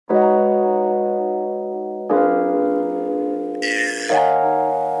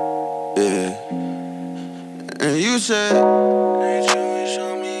said that you would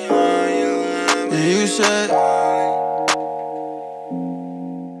show me all your love.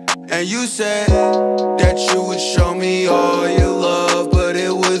 And you said that you would show me all your love, but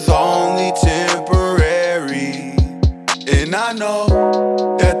it was only temporary. And I know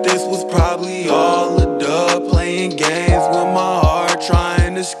that this was probably all a dub, playing games with my heart,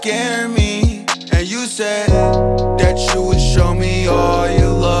 trying to scare me. And you said that you would show me all your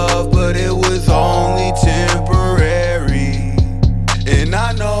love, but it was only temporary. And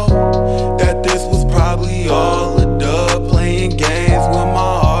I know that this was probably all a dub, playing games with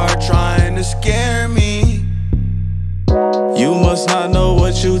my heart, trying to scare me. You must not know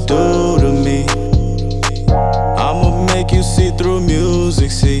what you do to me. I'ma make you see through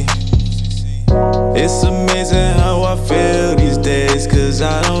music, see. It's amazing how I feel these days, cause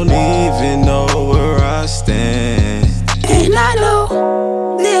I don't even know where I stand. And I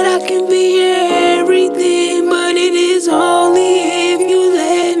know that I can be your everything, but it is only if you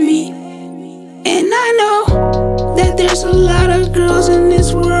let me. And I know that there's a lot of girls in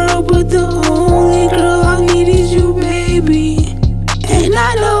this world, but the only girl I need is you, baby. And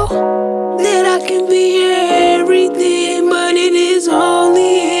I know that I can be your everything, but it is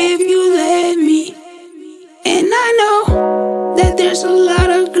only if you let me. And I know that there's a lot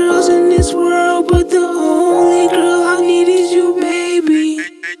of girls in this world, but the only girl I need is you, baby.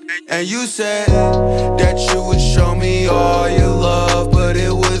 And you said that you would show me all your love, but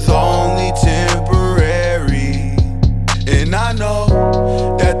it was only temporary. And I know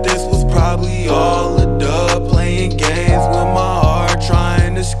that this was probably all a dub, playing games with my heart,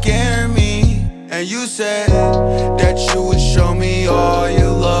 trying to scare me. And you said that you would show me all your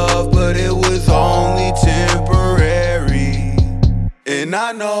love, but it was only temporary. And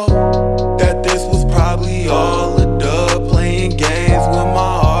I know that this was probably all a dub, playing games with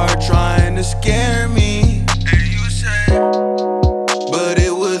my heart, trying to scare me. And you said, but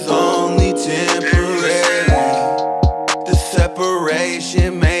it was only temporary. The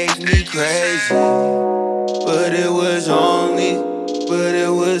separation makes me crazy, but it was only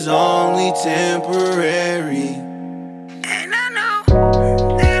temporary. And I know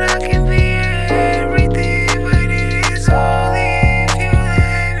that I can be your everything, but it is only if you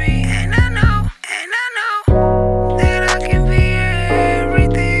let me. And I know that I can be your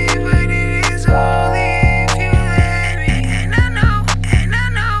everything, but it is only if you let me. And I know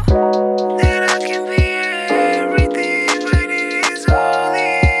that I can be your everything, but it is only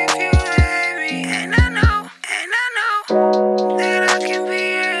if you let me. And I know that I can be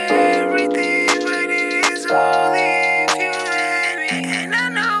your everything, but it is only if you let me. And I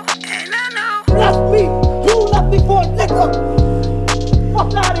know. That's me. Do nothing for a nigga.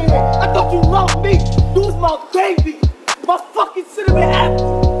 Fuck out of here. I thought you loved me. You was my baby. My fucking cinnamon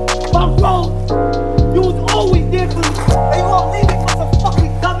apple. My rose. You was always there for me. And you won't leave me for some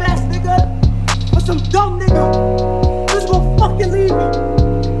fucking dumbass nigga. For some dumb nigga. Just gonna fucking leave me.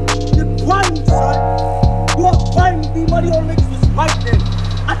 You're crying, son. You are crying. B-Money on niggas was right then.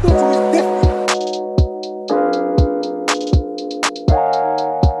 I thought you was different.